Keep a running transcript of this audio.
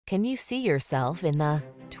Can you see yourself in the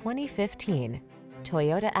 2015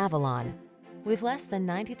 Toyota Avalon? With less than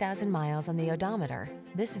 90,000 miles on the odometer,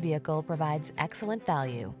 this vehicle provides excellent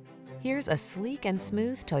value. Here's a sleek and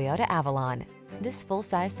smooth Toyota Avalon. This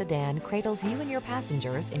full-size sedan cradles you and your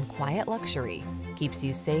passengers in quiet luxury, keeps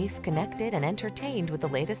you safe, connected, and entertained with the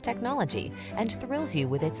latest technology, and thrills you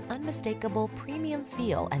with its unmistakable premium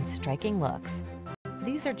feel and striking looks.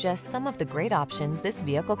 These are just some of the great options this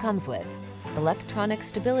vehicle comes with: electronic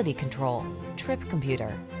stability control, trip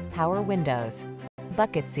computer, power windows,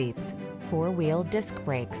 bucket seats, four-wheel disc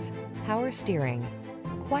brakes, power steering.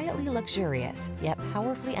 Quietly luxurious, yet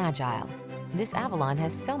powerfully agile, this Avalon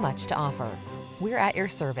has so much to offer. We're at your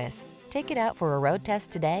service. Take it out for a road test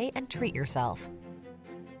today and treat yourself.